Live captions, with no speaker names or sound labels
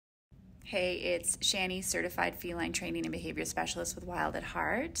Hey, it's Shani, certified feline training and behavior specialist with Wild at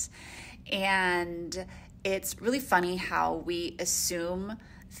Heart. And it's really funny how we assume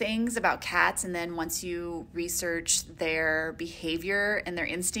things about cats, and then once you research their behavior and their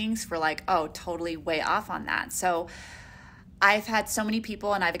instincts, we're like, oh, totally way off on that. So I've had so many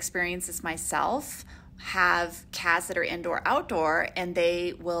people, and I've experienced this myself, have cats that are indoor outdoor, and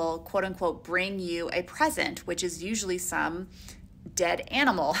they will quote unquote bring you a present, which is usually some dead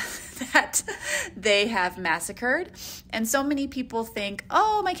animal that they have massacred. And so many people think,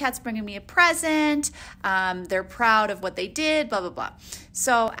 oh, my cat's bringing me a present. They're proud of what they did, blah, blah, blah.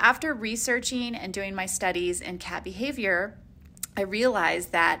 So after researching and doing my studies in cat behavior, I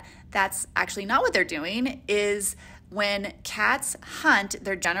realized that that's actually not what they're doing. Is when cats hunt,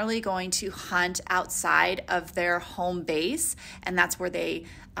 they're generally going to hunt outside of their home base, and that's where they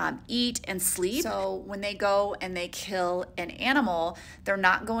eat and sleep. So when they go and they kill an animal, they're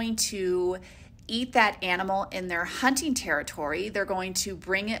not going to eat that animal in their hunting territory. They're going to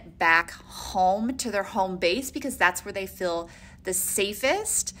bring it back home to their home base because that's where they feel the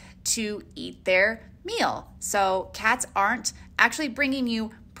safest to eat their meal. So cats aren't actually bringing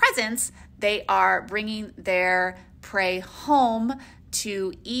you presents. They are bringing their prey home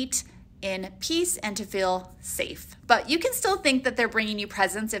to eat in peace and to feel safe. But you can still think that they're bringing you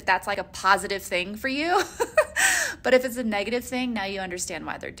presents if that's like a positive thing for you. But if it's a negative thing, now you understand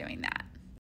why they're doing that.